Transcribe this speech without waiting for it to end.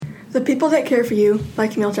The People That Care for You by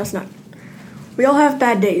CamilleC. We all have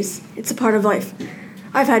bad days. It's a part of life.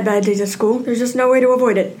 I've had bad days at school. There's just no way to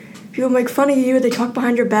avoid it. People make fun of you, they talk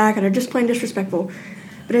behind your back, and are just plain disrespectful.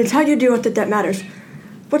 But it's how you deal with it that matters.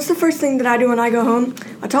 What's the first thing that I do when I go home?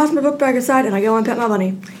 I toss my book bag aside and I go and pet my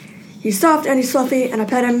bunny. He's soft and he's fluffy, and I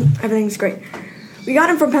pet him. Everything's great. We got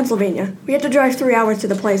him from Pennsylvania. We had to drive 3 hours to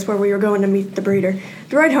the place where we were going to meet the breeder.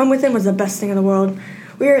 The ride home with him was the best thing in the world.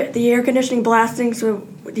 We were at the air conditioning blasting so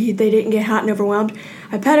they didn't get hot and overwhelmed.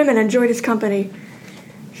 I pet him and enjoyed his company.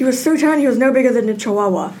 He was so tiny he was no bigger than a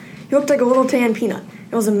chihuahua. He looked like a little tan peanut.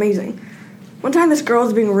 It was amazing. One time this girl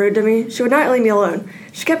was being rude to me. She would not leave me alone.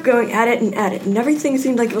 She kept going at it, and everything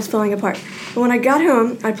seemed like it was falling apart. But when I got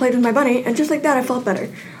home, I played with my bunny, and just like that I felt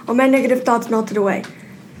better. All my negative thoughts melted away.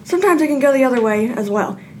 Sometimes it can go the other way as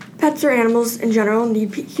well. Pets or animals in general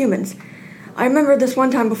need humans. I remember this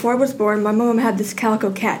one time before I was born, my mom had this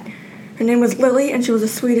calico cat. Her name was Lily, and she was the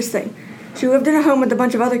sweetest thing. She lived in a home with a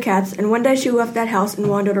bunch of other cats, and one day she left that house and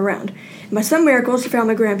wandered around. And by some miracle, she found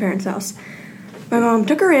my grandparents' house. My mom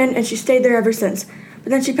took her in, and she stayed there ever since.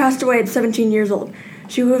 But then she passed away at 17 years old.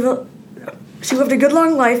 She lived a good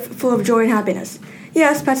long life full of joy and happiness.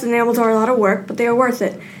 Yes, pets and animals are a lot of work, but they are worth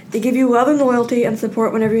it. They give you love and loyalty and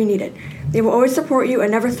support whenever you need it. They will always support you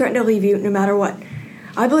and never threaten to leave you, no matter what.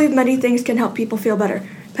 I believe many things can help people feel better.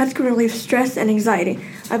 Pets can relieve stress and anxiety.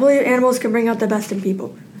 I believe animals can bring out the best in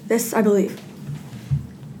people. This I believe.